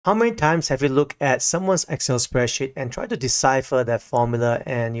How many times have you looked at someone's Excel spreadsheet and tried to decipher that formula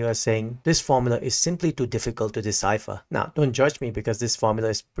and you are saying, this formula is simply too difficult to decipher? Now, don't judge me because this formula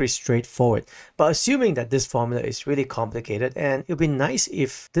is pretty straightforward. But assuming that this formula is really complicated, and it would be nice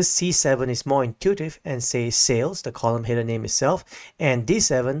if this C7 is more intuitive and say sales, the column header name itself, and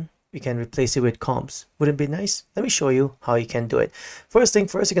D7, we can replace it with comps. Wouldn't it be nice? Let me show you how you can do it. First thing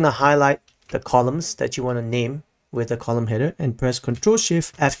first, you're going to highlight the columns that you want to name with the column header and press Ctrl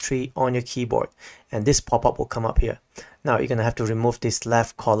Shift F3 on your keyboard, and this pop-up will come up here. Now you're gonna have to remove these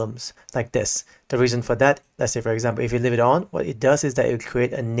left columns like this. The reason for that, let's say for example, if you leave it on, what it does is that it will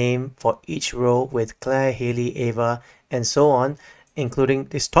create a name for each row with Claire, Haley, Ava, and so on, including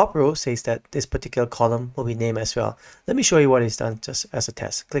this top row says that this particular column will be named as well. Let me show you what is done just as a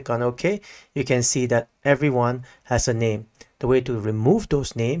test. Click on OK. You can see that everyone has a name. The way to remove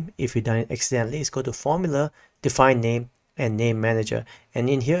those names, if you've done it accidentally, is go to Formula, Define Name, and Name Manager. And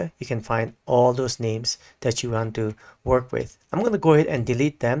in here, you can find all those names that you want to work with. I'm going to go ahead and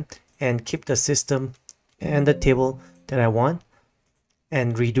delete them and keep the system and the table that I want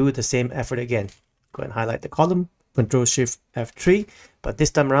and redo the same effort again. Go and highlight the column, Ctrl Shift F3, but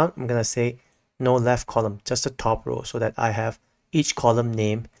this time around, I'm going to say no left column, just the top row, so that I have each column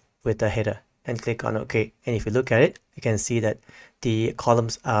name with the header, and click on OK. And if you look at it, you can see that the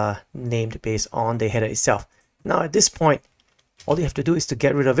columns are named based on the header itself. Now at this point, all you have to do is to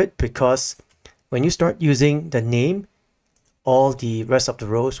get rid of it, because when you start using the name, all the rest of the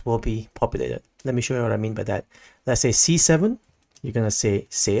rows will be populated. Let me show you what I mean by that. Let's say C7, you're going to say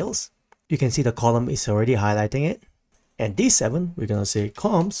sales. You can see the column is already highlighting it. And D7, we're going to say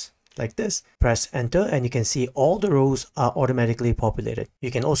comps, like this. Press enter and you can see all the rows are automatically populated.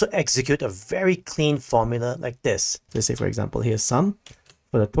 You can also execute a very clean formula like this. Let's say for example, here's sum.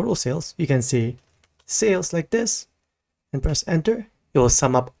 For the total sales, you can see sales like this and press enter. It will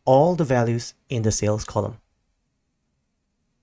sum up all the values in the sales column.